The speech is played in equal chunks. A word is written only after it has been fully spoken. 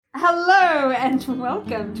Hello and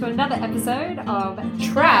welcome to another episode of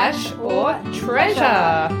Trash or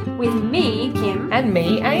Treasure with me, Kim, and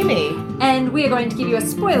me, Amy. And we are going to give you a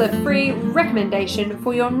spoiler-free recommendation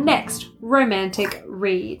for your next romantic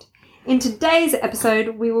read. In today's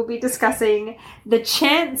episode, we will be discussing the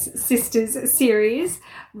Chance Sisters series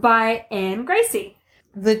by Anne Gracie.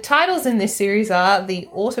 The titles in this series are The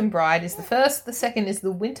Autumn Bride is the first, the second is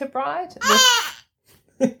The Winter Bride.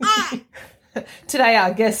 Today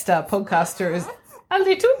our guest podcaster is a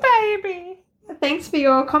little baby. Thanks for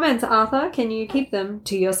your comments, Arthur. Can you keep them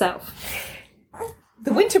to yourself?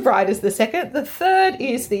 The Winter Bride is the second. The third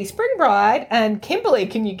is The Spring Bride. And Kimberly,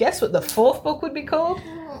 can you guess what the fourth book would be called?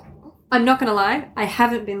 I'm not going to lie. I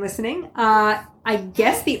haven't been listening. I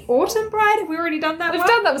guess The Autumn Bride. Have we already done that? We've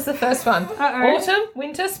done. That was the first one. Uh-oh. Autumn,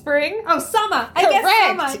 winter, spring. Oh, summer. I Correct.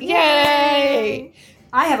 guess summer. Yay.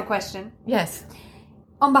 I have a question. Yes.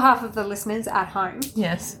 On behalf of the listeners at home.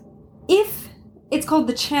 Yes. If it's called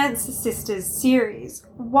the Chance Sisters series,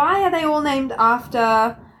 why are they all named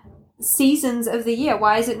after seasons of the year?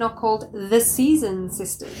 Why is it not called The Season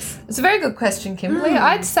Sisters? It's a very good question, Kimberly.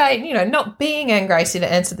 I'd say, not being Anne Gracie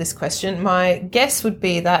to answer this question, my guess would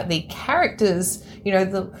be that the characters,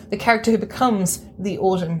 the character who becomes the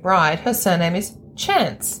Autumn Bride, her surname is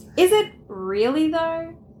Chance. Is it really,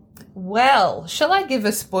 though? Well, shall I give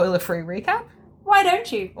a spoiler-free recap? Why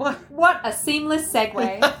don't you? What a seamless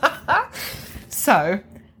segue. So,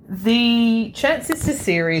 the Chance Sisters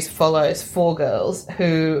series follows four girls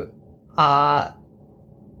who are,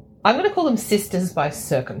 I'm going to call them sisters by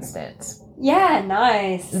circumstance. Yeah,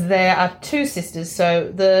 nice. There are two sisters.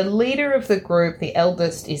 So the leader of the group, the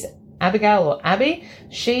eldest, is Abigail or Abby.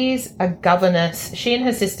 She's a governess. She and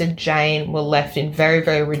her sister Jane were left in very,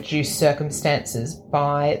 very reduced circumstances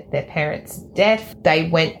by their parents' death. They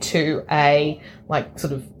went to a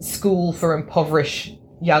sort of school for impoverished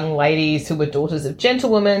young ladies who were daughters of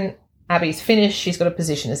gentlewomen. Abby's finished. She's got a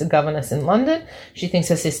position as a governess in London. She thinks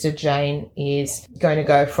her sister Jane is going to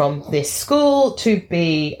go from this school to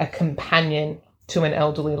be a companion to an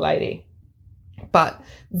elderly lady. But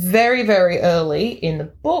very, very early in the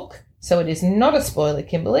book, so it is not a spoiler,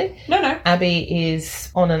 Kimberly. No. Abby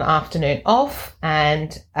is on an afternoon off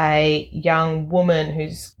and a young woman who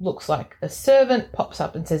looks like a servant pops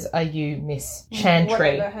up and says, "Are you Miss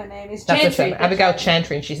Chantry?" Whatever her name is. That's her name, Abigail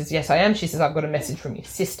Chantry. And she says, "Yes, I am." She says, "I've got a message from your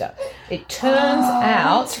sister." It turns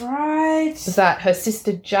out that's right. that her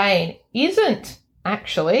sister Jane isn't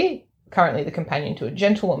actually currently the companion to a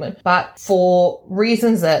gentlewoman, but for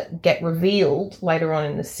reasons that get revealed later on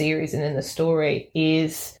in the series and in the story,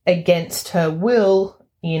 is against her will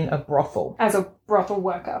in a brothel. As a brothel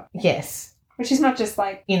worker. Yes. Which is not just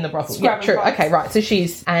in the brothel. Yeah, true. Box. Okay, right.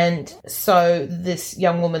 So this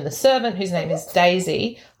young woman, the servant, whose name is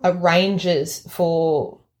Daisy, arranges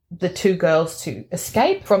for the two girls to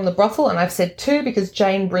escape from the brothel. And I've said two because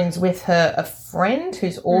Jane brings with her a friend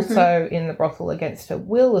who's also in the brothel against her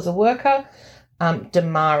will as a worker,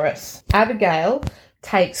 Damaris. Abigail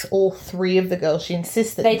takes all three of the girls. She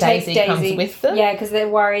insists that Daisy comes with them. Yeah, because they're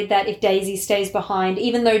worried that if Daisy stays behind,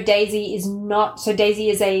 even though Daisy is not... So Daisy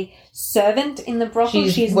is a servant in the brothel.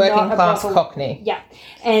 She's working not class brothel, Cockney. Yeah.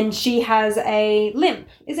 And she has a limp.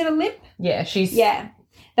 Is it a limp? Yeah, she's... Yeah.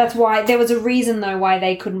 That's why there was a reason, though, why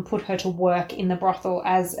they couldn't put her to work in the brothel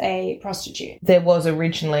as a prostitute. There was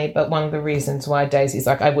originally, but one of the reasons why Daisy's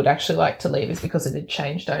I would actually like to leave is because it had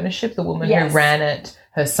changed ownership. The woman who ran it,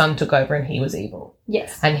 her son took over and he was evil.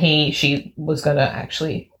 Yes. And she was going to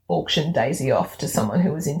actually auction Daisy off to someone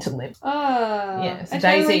who was into limp. Oh. Yeah, so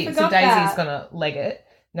Daisy's Daisy's going to leg it.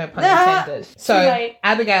 No pun intended. So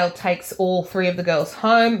Abigail takes all three of the girls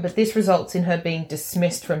home, but this results in her being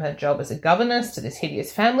dismissed from her job as a governess to this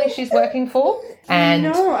hideous family she's working for. And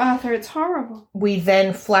no, Arthur, it's horrible. We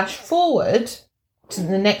then flash forward to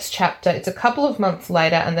the next chapter. It's a couple of months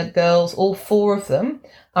later, and the girls, all four of them,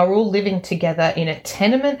 are all living together in a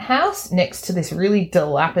tenement house next to this really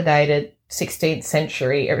dilapidated 16th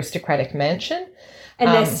century aristocratic mansion. And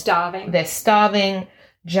they're starving. They're starving.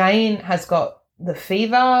 Jane has got the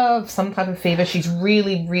fever, some type of fever. She's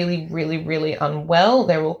really, really, really, really unwell.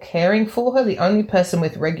 They're all caring for her. The only person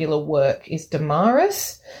with regular work is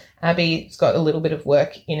Damaris. Abby's got a little bit of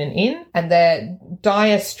work in an inn, and they're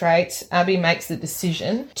dire straits. Abby makes the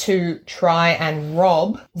decision to try and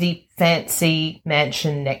rob the fancy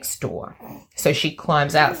mansion next door. So she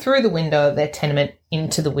climbs out through the window of their tenement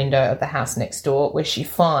into the window of the house next door, where she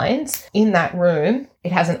finds in that room,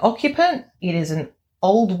 it has an occupant. It is an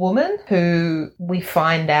old woman who we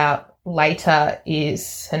find out later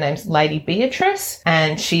her name's Lady Beatrice,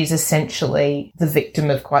 and she's essentially the victim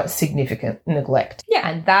of quite significant neglect. Yeah.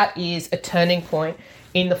 And that is a turning point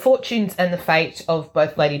in the fortunes and the fate of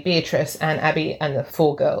both Lady Beatrice and Abby and the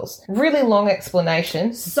 4 girls. Really long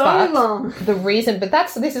explanation. So but long. The reason, but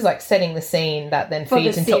this is like setting the scene that then For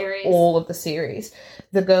feeds the into series. all of the series.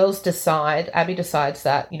 The girls Abby decides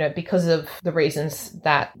that, because of the reasons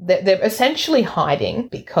that they're essentially hiding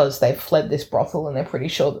because they've fled this brothel and they're pretty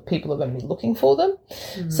sure that people are going to be looking for them.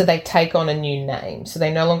 So they take on a new name. So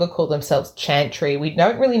they no longer call themselves Chantry. We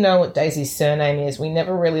don't really know what Daisy's surname is. We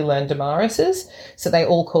never really learned Damaris's. So they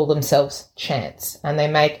all call themselves Chance. And they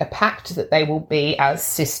make a pact that they will be as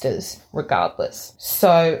sisters regardless.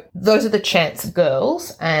 So those are the Chance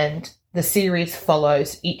girls, and the series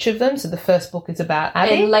follows each of them. So the first book is about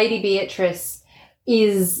Abby. And Lady Beatrice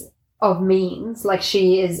is of means, like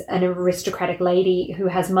she is an aristocratic lady who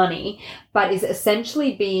has money, but is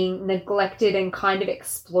essentially being neglected and kind of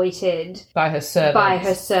exploited by her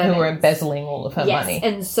servants. Who are embezzling all of her money.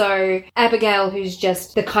 And so Abigail, who's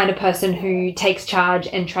just the kind of person who takes charge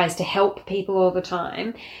and tries to help people all the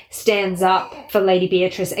time, stands up for Lady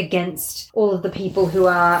Beatrice against all of the people who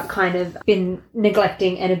are kind of been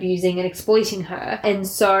neglecting and abusing and exploiting her. And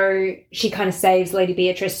so she kind of saves Lady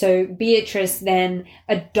Beatrice. So Beatrice then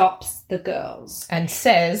adopts the girls. And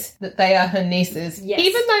says that they are her nieces,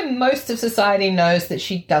 even though most of society knows that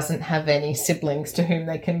she doesn't have any siblings to whom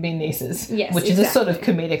they can be nieces, which is a sort of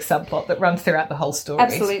comedic subplot that runs throughout the whole story.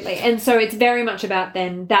 Absolutely. And so it's very much about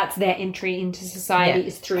them, that's their entry into society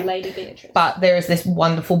is through Lady Beatrice. But there is this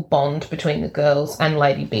wonderful bond between the girls and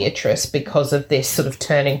Lady Beatrice because of this sort of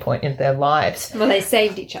turning point in their lives. Well, they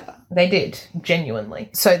saved each other. They did,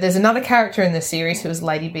 genuinely. So there's another character in the series who is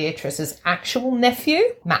Lady Beatrice's actual nephew,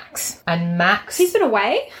 Max. And Max... He's been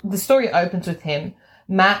away. The story opens with him.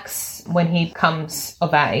 Max, when he comes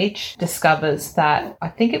of age, discovers that, I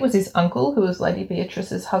think it was his uncle, who was Lady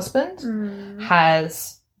Beatrice's husband,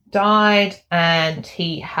 has died, and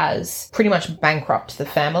he has pretty much bankrupted the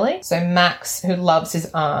family. So Max, who loves his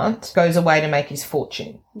aunt, goes away to make his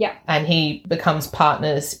fortune. Yeah. And he becomes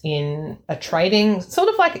partners in a trading, sort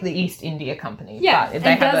of like the East India Company. Yeah, but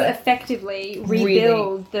they and does effectively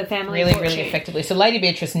rebuild the family fortune. Really effectively. So Lady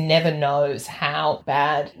Beatrice never knows how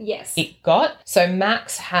bad it got. So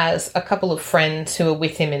Max has a couple of friends who are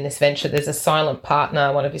with him in this venture. There's a silent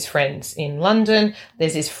partner, one of his friends in London.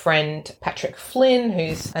 There's his friend Patrick Flynn,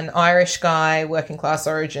 who's an Irish guy, working class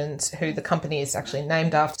origins, who the company is actually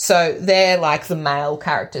named after. So they're like the male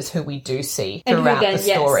characters who we do see throughout the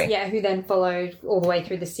story. Yeah, who then followed all the way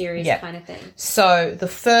through the series kind of thing. So the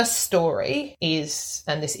first story is,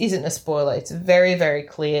 and this isn't a spoiler, it's very, very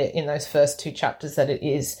clear in those first 2 chapters that it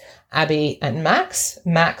is Abby and Max.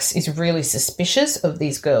 Max is really suspicious of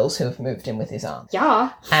these girls who have moved in with his aunt.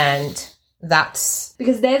 Yeah. And that's...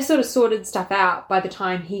 because they've sort of sorted stuff out by the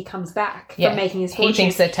time he comes back from making his fortune. He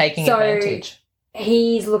thinks they're taking advantage.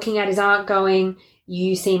 He's looking at his aunt going,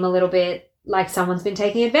 you seem a little bit like someone's been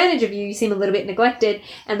taking advantage of you. You seem a little bit neglected.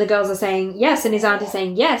 And the girls are saying yes, and his aunt is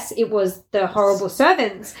saying yes, it was the horrible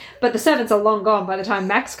servants. But the servants are long gone by the time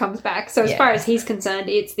Max comes back. So as far as he's concerned,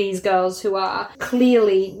 it's these girls who are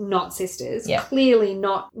clearly not sisters, clearly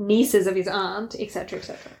not nieces of his aunt, etc.,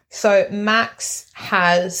 etc. So Max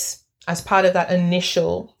has, as part of that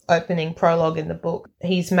initial opening prologue in the book,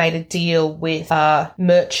 he's made a deal with a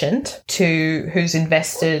merchant who's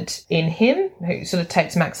invested in him, who sort of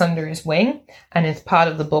takes Max under his wing. And as part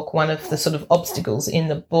of the book, one of the sort of obstacles in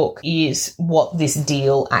the book is what this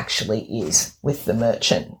deal actually is with the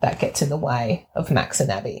merchant that gets in the way of Max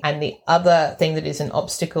and Abby. And the other thing that is an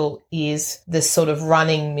obstacle is this sort of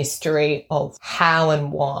running mystery of how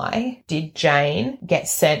and why did Jane get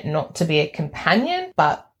sent not to be a companion,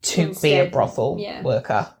 but to be a brothel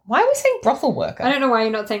worker. Why are we saying brothel worker? I don't know why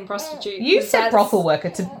you're not saying prostitute. You said brothel worker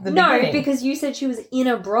to the beginning. No, because you said she was in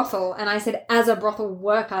a brothel, and I said as a brothel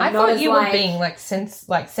worker. I thought you were being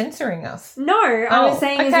censoring us. No, I was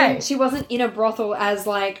saying as in she wasn't in a brothel as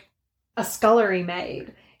like a scullery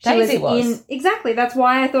maid. Daisy was. Exactly. That's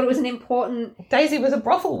why I thought it was an important... Daisy was a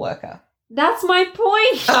brothel worker. That's my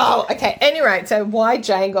point. Oh, okay. Anyway, so why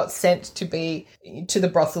Jane got sent to the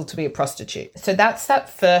brothel to be a prostitute. So that's that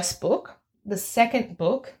first book. The second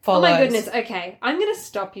book follows... Oh my goodness. Okay. I'm going to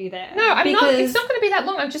stop you there. No, I'm not. It's not going to be that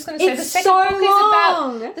long. I'm just going to say the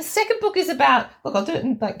second book is about... Look, I'll do it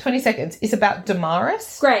in like 20 seconds. It's about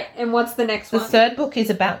Damaris. Great. And what's the next one? The third book is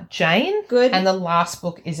about Jane. Good. And the last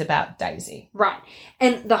book is about Daisy. Right.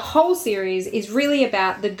 And the whole series is really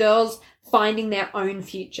about the girls finding their own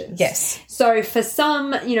futures. Yes. So for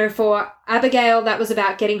some, for Abigail, that was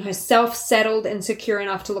about getting herself settled and secure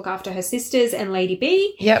enough to look after her sisters and Lady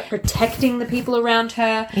B. Yep. Protecting the people around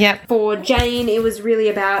her. Yep. For Jane, it was really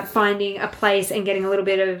about finding a place and getting a little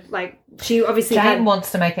bit of She obviously Jane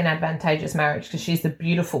wants to make an advantageous marriage because she's the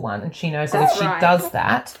beautiful one, and she knows that if she does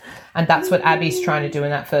that, and that's what Abby's trying to do in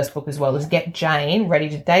that first book as well, is get Jane ready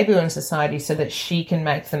to debut in society so that she can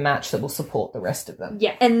make the match that will support the rest of them.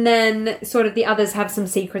 Yeah, and then sort of the others have some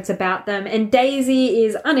secrets about them, and Daisy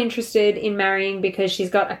is uninterested in marrying because she's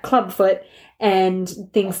got a clubfoot and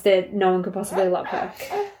thinks that no one could possibly love her.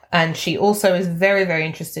 And she also is very, very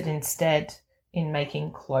interested instead in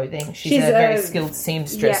making clothing. She's a very skilled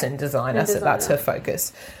seamstress and designer, so that's her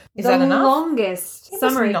focus. Is that enough? The longest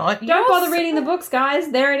summary. Not. Don't bother reading the books,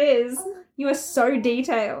 guys. There it is. You are so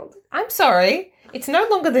detailed. I'm sorry. It's no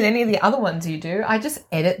longer than any of the other ones you do. I just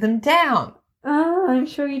edit them down. Oh, I'm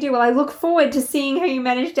sure you do. Well, I look forward to seeing how you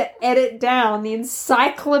manage to edit down the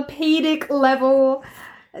encyclopedic level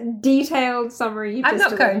detailed summary you've I'm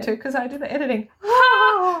just not going delivered. to because I do the editing.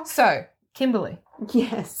 So, Kimberly.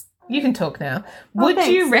 Yes. You can talk now. Would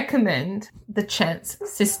thanks. you recommend the Chance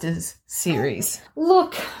Sisters series?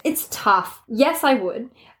 Look, it's tough. Yes, I would,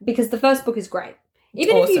 because the first book is great.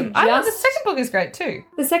 Even Awesome. if you I know just... the second book is great too.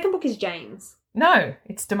 The second book is Jane's. No,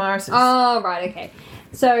 it's Damaris's. Oh, right, okay.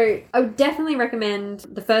 So I would definitely recommend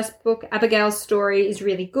the first book. Abigail's story is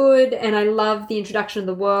really good, and I love the introduction of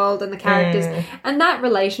the world and the characters and that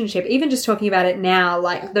relationship. Even just talking about it now,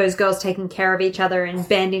 like those girls taking care of each other and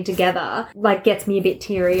banding together, like gets me a bit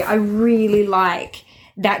teary. I really like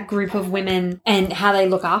that group of women and how they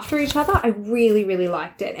look after each other. I really, really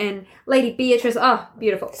liked it. And Lady Beatrice, oh,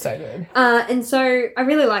 beautiful. So good. And so I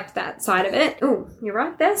really liked that side of it. Oh, you're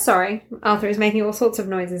right there. Sorry. Arthur is making all sorts of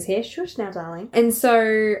noises here. Shush now, darling. And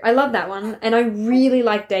so I love that one. And I really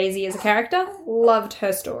liked Daisy as a character. Loved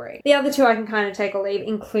her story. The other two I can kind of take or leave,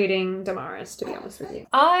 including Damaris, to be honest with you.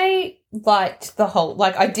 I liked the whole,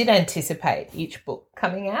 like, I did anticipate each book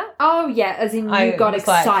coming out. Oh, yeah, as in you got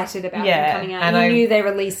excited about them coming out. And you knew their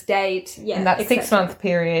release date. Yeah, in that 6-month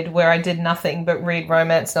period where I did nothing but read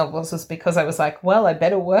romance novels was because I was like, well, I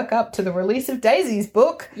better work up to the release of Daisy's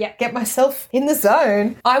book. Yeah. Get myself in the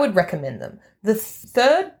zone. I would recommend them. The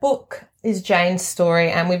third book is Jane's story,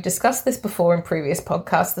 and we've discussed this before in previous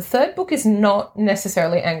podcasts. The third book is not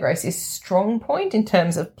necessarily Anne Gracie's strong point in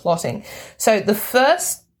terms of plotting. So the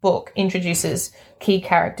first book introduces key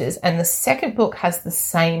characters, and the second book has the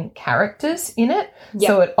same characters in it. Yep.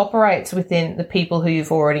 So it operates within the people who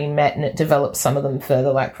you've already met, and it develops some of them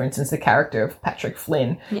further. Like, for instance, the character of Patrick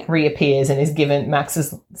Flynn reappears and is given,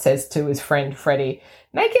 says to his friend Freddie,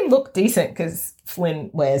 make him look decent because Flynn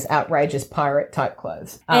wears outrageous pirate type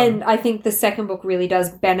clothes. And I think the second book really does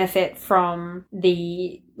benefit from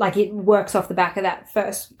it works off the back of that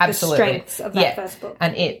first, absolutely. The strengths of that first book.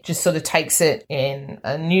 And it just sort of takes it in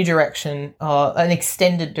a new direction, or an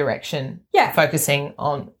extended direction, focusing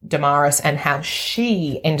on Damaris and how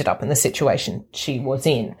she ended up in the situation she was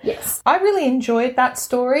in. Yes. I really enjoyed that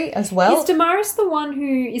story as well. Is Damaris the one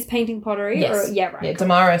who is painting pottery? Yes. Yeah, right. Yeah,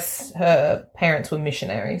 Damaris, her parents were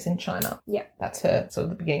missionaries in China. Yeah. That's her, sort of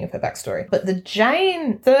the beginning of her backstory. But the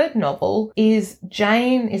Jane third novel is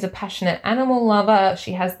Jane is a passionate animal lover.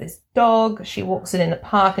 She has this dog. She walks it in the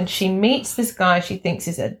park and she meets this guy she thinks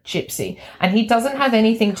is a gypsy. And he doesn't have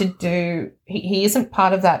anything to do, he isn't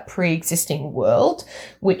part of that pre-existing world,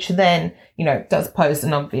 which then, does pose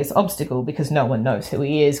an obvious obstacle because no one knows who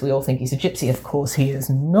he is. We all think he's a gypsy. Of course, he is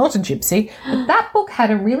not a gypsy. But that book had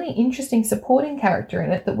a really interesting supporting character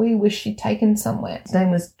in it that we wish she'd taken somewhere. His name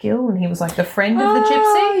was Gil, and he was like the friend of the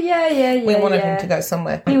gypsy. Yeah. We wanted him to go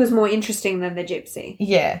somewhere. He was more interesting than the gypsy.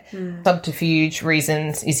 Yeah. Subterfuge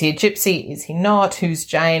reasons. Is he a gypsy? Is he not? Who's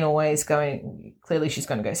Jane always going? Clearly she's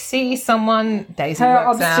going to go see someone. Daisy her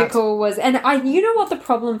works obstacle out. was, and you know what the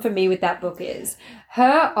problem for me with that book is?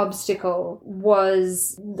 Her obstacle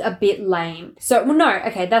was a bit lame. So, well, no,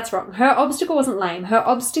 okay, that's wrong. Her obstacle wasn't lame. Her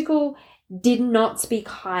obstacle did not speak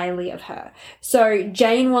highly of her. So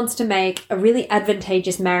Jane wants to make a really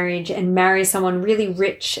advantageous marriage and marry someone really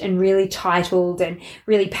rich and really titled and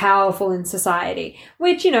really powerful in society,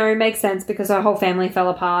 which, makes sense because her whole family fell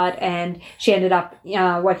apart and she ended up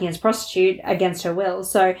working as a prostitute against her will.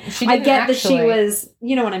 So I get that she was,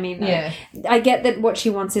 you know what I mean? Though? Yeah. I get that what she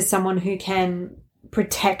wants is someone who can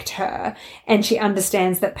protect her, and she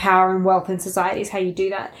understands that power and wealth in society is how you do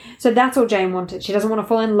that. So that's all Jane wanted. She doesn't want to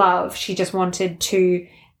fall in love. She just wanted to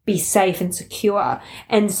be safe and secure.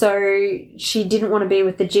 And so she didn't want to be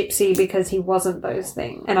with the gypsy because he wasn't those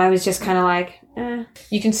things. And I was just kind of like, eh.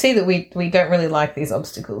 You can see that we don't really like these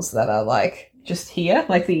obstacles that are like just here,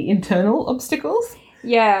 like the internal obstacles.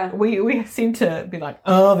 Yeah. We seem to be like,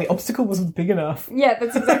 oh, the obstacle wasn't big enough. Yeah,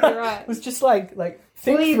 that's exactly right. It was just like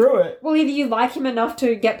think Well, through it. Well, either you like him enough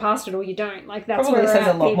to get past it or you don't. Like, that's Probably where says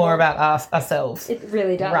a lot people, more about ourselves. It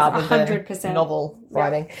really does. Rather 100%. than novel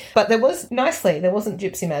writing. But there wasn't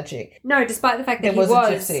gypsy magic. No, despite the fact that There he was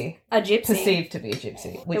a gypsy. gypsy. Perceived to be a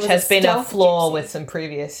gypsy, which was has a been a stealth flaw gypsy. with some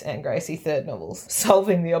previous Anne Gracie third novels.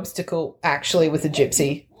 Solving the obstacle actually with a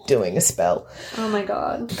gypsy doing a spell. Oh my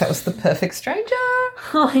god. That was The Perfect Stranger.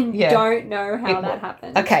 I Yeah. don't know how that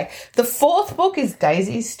happened. Okay, the fourth book is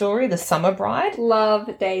Daisy's story, The Summer Bride.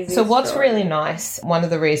 Love Daisy. So what's really nice, one of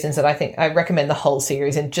the reasons that I recommend the whole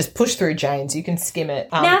series and just push through Jane's, you can skim it.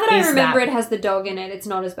 Now that I is remember it has the dog in it, it's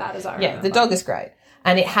not as bad as I remember. Yeah, the dog is great.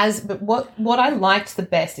 And it has, but what I liked the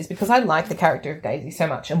best is because I like the character of Daisy so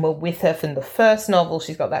much, and we're with her from the first novel.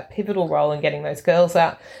 She's got that pivotal role in getting those girls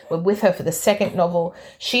out. We're with her for the second novel.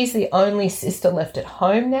 She's the only sister left at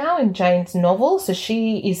home now in Jane's novel, so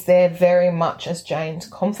she is there very much as Jane's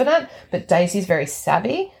confidant, but Daisy's very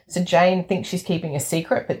savvy. So Jane thinks she's keeping a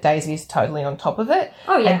secret, but Daisy's totally on top of it.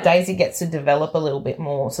 Oh, yeah. And Daisy gets to develop a little bit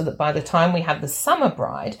more so that by the time we have the Summer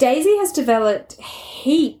Bride, Daisy has developed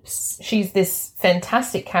heaps. she's this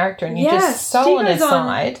fantastic character, and you Yes, just sew on her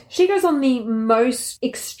side. She goes on the most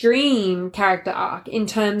extreme character arc in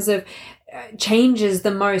terms of changes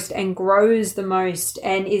the most and grows the most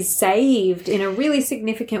and is saved in a really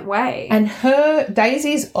significant way. And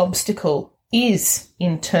Daisy's obstacle is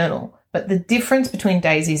internal. But the difference between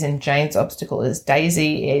Daisy's and Jane's obstacle is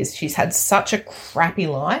she's had such a crappy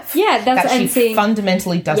life that she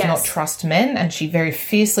fundamentally does not trust men, and she very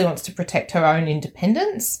fiercely wants to protect her own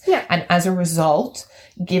independence. Yeah. And as a result,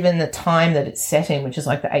 given the time that it's set in, which is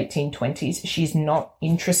like the 1820s, she's not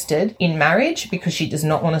interested in marriage because she does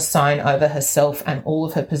not want to sign over herself and all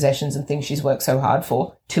of her possessions and things she's worked so hard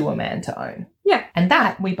for to a man to own. Yeah. And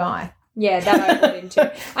that we buy. Yeah, that I bought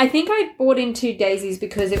into. I think I bought into Daisy's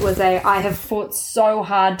because it was I have fought so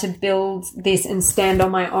hard to build this and stand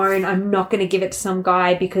on my own. I'm not going to give it to some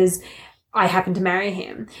guy because I happen to marry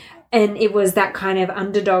him. And it was that kind of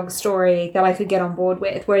underdog story that I could get on board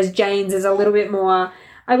with. Whereas Jane's is a little bit more,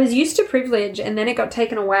 I was used to privilege and then it got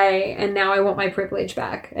taken away and now I want my privilege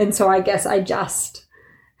back. And so I guess I just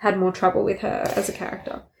had more trouble with her as a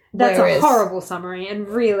character. That's a horrible summary and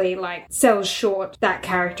really sells short that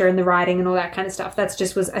character and the writing and all that kind of stuff. That's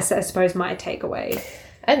just was, I suppose, my takeaway.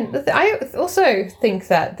 And I also think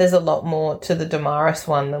that there's a lot more to the Damaris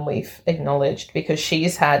one than we've acknowledged, because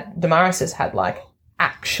Damaris has had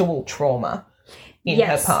actual trauma in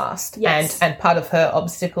her past. Yes. And part of her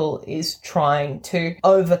obstacle is trying to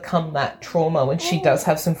overcome that trauma when she does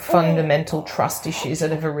have some fundamental trust issues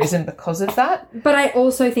that have arisen because of that. But I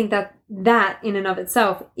also think that in and of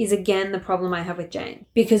itself is again the problem I have with Jane,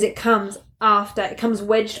 because it comes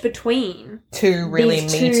wedged between two really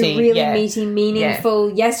meaty,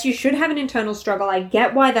 meaningful. Yes, you should have an internal struggle. I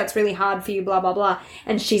get why that's really hard for you, blah blah blah.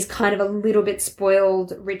 And she's kind of a little bit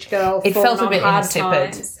spoiled rich girl. It felt a bit hard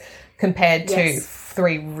insipid times. Compared to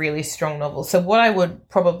three really strong novels. So what I would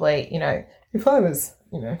probably, if I was,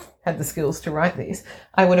 had the skills to write these,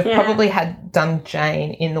 I would have probably done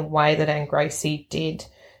Jane in the way that Anne Gracie did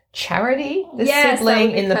Charity, the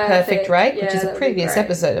sibling in The Perfect Rake, which is a previous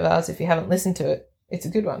episode of ours. If you haven't listened to it, it's a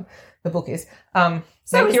good one. The book is.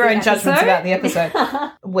 Make your own judgments about the episode,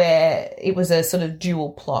 where it was a sort of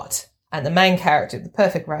dual plot, and the main character, The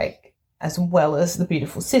Perfect Rake, as well as the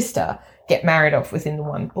beautiful sister, get married off within the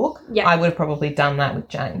one book. Yeah. I would have probably done that with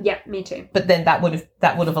Jane. Yeah, me too. But then that would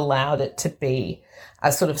have allowed it to be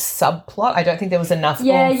a sort of subplot. I don't think there was enough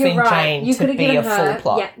oomph in Jane to be a full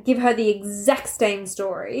plot. Yeah, give her the exact same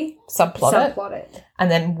story. Subplot it. And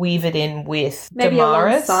then weave it in with maybe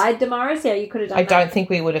Damaris. Alongside Damaris. Yeah, you could have done that. I don't think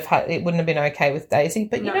we would have it wouldn't have been okay with Daisy.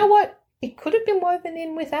 But you know what? It could have been woven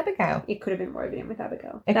in with Abigail. It could have been woven in with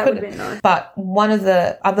Abigail. That would have been nice. But one of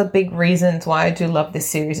the other big reasons why I do love this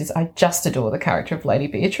series is I just adore the character of Lady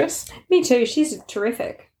Beatrice. Me too. She's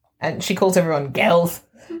terrific. And she calls everyone gals.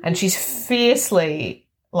 And she's fiercely,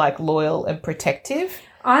 loyal and protective.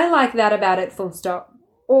 I like that about it, full stop.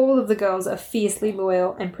 All of the girls are fiercely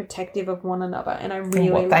loyal and protective of one another. And I really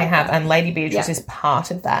like they have. that. And Lady Beatrice is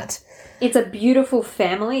part of that. It's a beautiful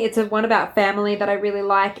family. It's one about family that I really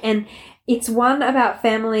like. And it's one about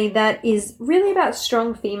family that is really about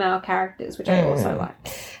strong female characters, which I also like.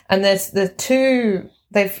 And there's the two,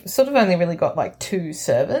 they've sort of only really got two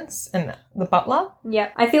servants and the butler.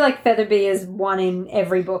 Yeah. I feel like Featherby is one in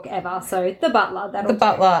every book ever. So the butler. The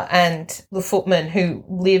butler and the footman who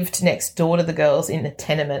lived next door to the girls in the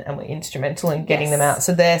tenement and were instrumental in getting them out.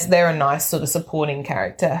 So they're a nice sort of supporting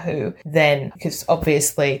character who then, because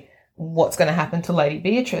obviously what's going to happen to Lady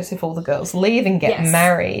Beatrice if all the girls leave and get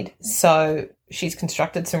married. So she's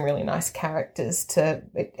constructed some really nice characters to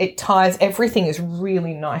it ties everything is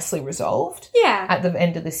really nicely resolved at the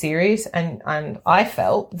end of the series, and I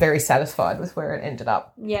felt very satisfied with where it ended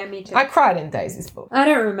up. Yeah, me too. I cried in Daisy's book. I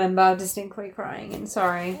don't remember distinctly crying, and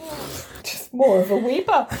sorry. Just more of a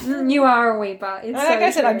weeper. You are a weeper. It's like so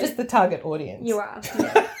I said, true. I'm just the target audience. You are.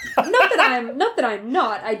 Yeah. not that I'm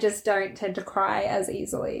not. I just don't tend to cry as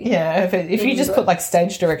easily. Yeah, if you just put like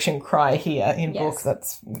stage direction cry here in book,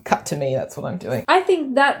 that's cut to me. That's what I'm doing. I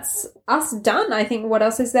think that's us done. I think what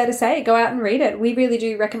else is there to say? Go out and read it. We really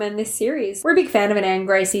do recommend this series. We're a big fan of an Anne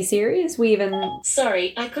Gracie series. We even...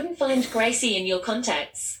 Sorry, I couldn't find Gracie in your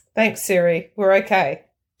contacts. Thanks, Siri. We're okay.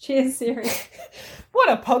 Cheers, Siri. What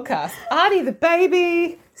a podcast. Artie the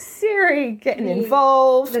baby, Siri getting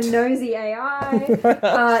involved. The nosy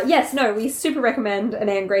AI. We super recommend an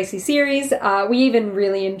Anne Gracie series. We even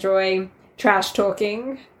really enjoy Trash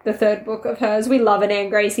Talking, the third book of hers. We love an Anne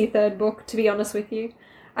Gracie third book, to be honest with you.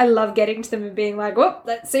 I love getting to them and being like, whoop,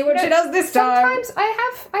 let's see what she does this time.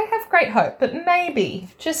 Sometimes I have great hope, but maybe,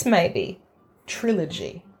 just maybe,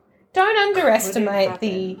 trilogy. Don't underestimate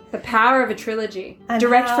the power of a trilogy. And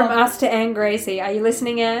direct from us to Anne Gracie. Are you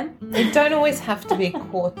listening, Anne? They don't always have to be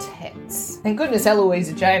quartets. Thank goodness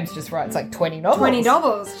Eloisa James just writes like 20 novels. 20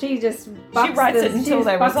 novels. She just writes it until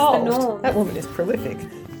they're resolved. The that woman is prolific.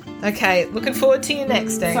 Okay, looking forward to you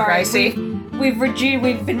next, Anne Gracie. We've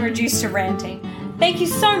been reduced to ranting. Thank you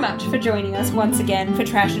so much for joining us once again for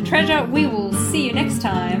Trash and Treasure. We will see you next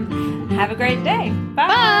time. Have a great day. Bye.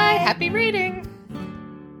 Bye. Happy reading.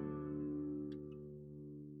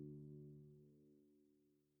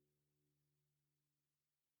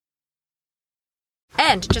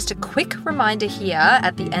 And just a quick reminder here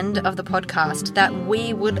at the end of the podcast that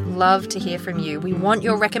we would love to hear from you. We want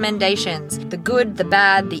your recommendations. The good, the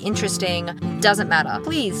bad, the interesting, doesn't matter.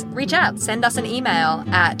 Please reach out. Send us an email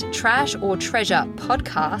at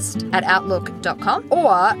trashortreasurepodcast@outlook.com.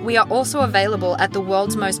 Or we are also available at the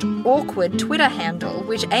world's most awkward Twitter handle,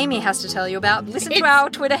 which Amy has to tell you about. Listen to our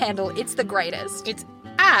Twitter handle. It's the greatest. It's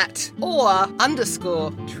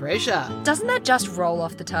 @_treasure. Doesn't that just roll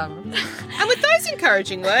off the tongue? And with those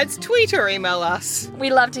encouraging words, tweet or email us.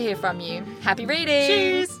 We love to hear from you. Happy reading!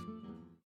 Cheers!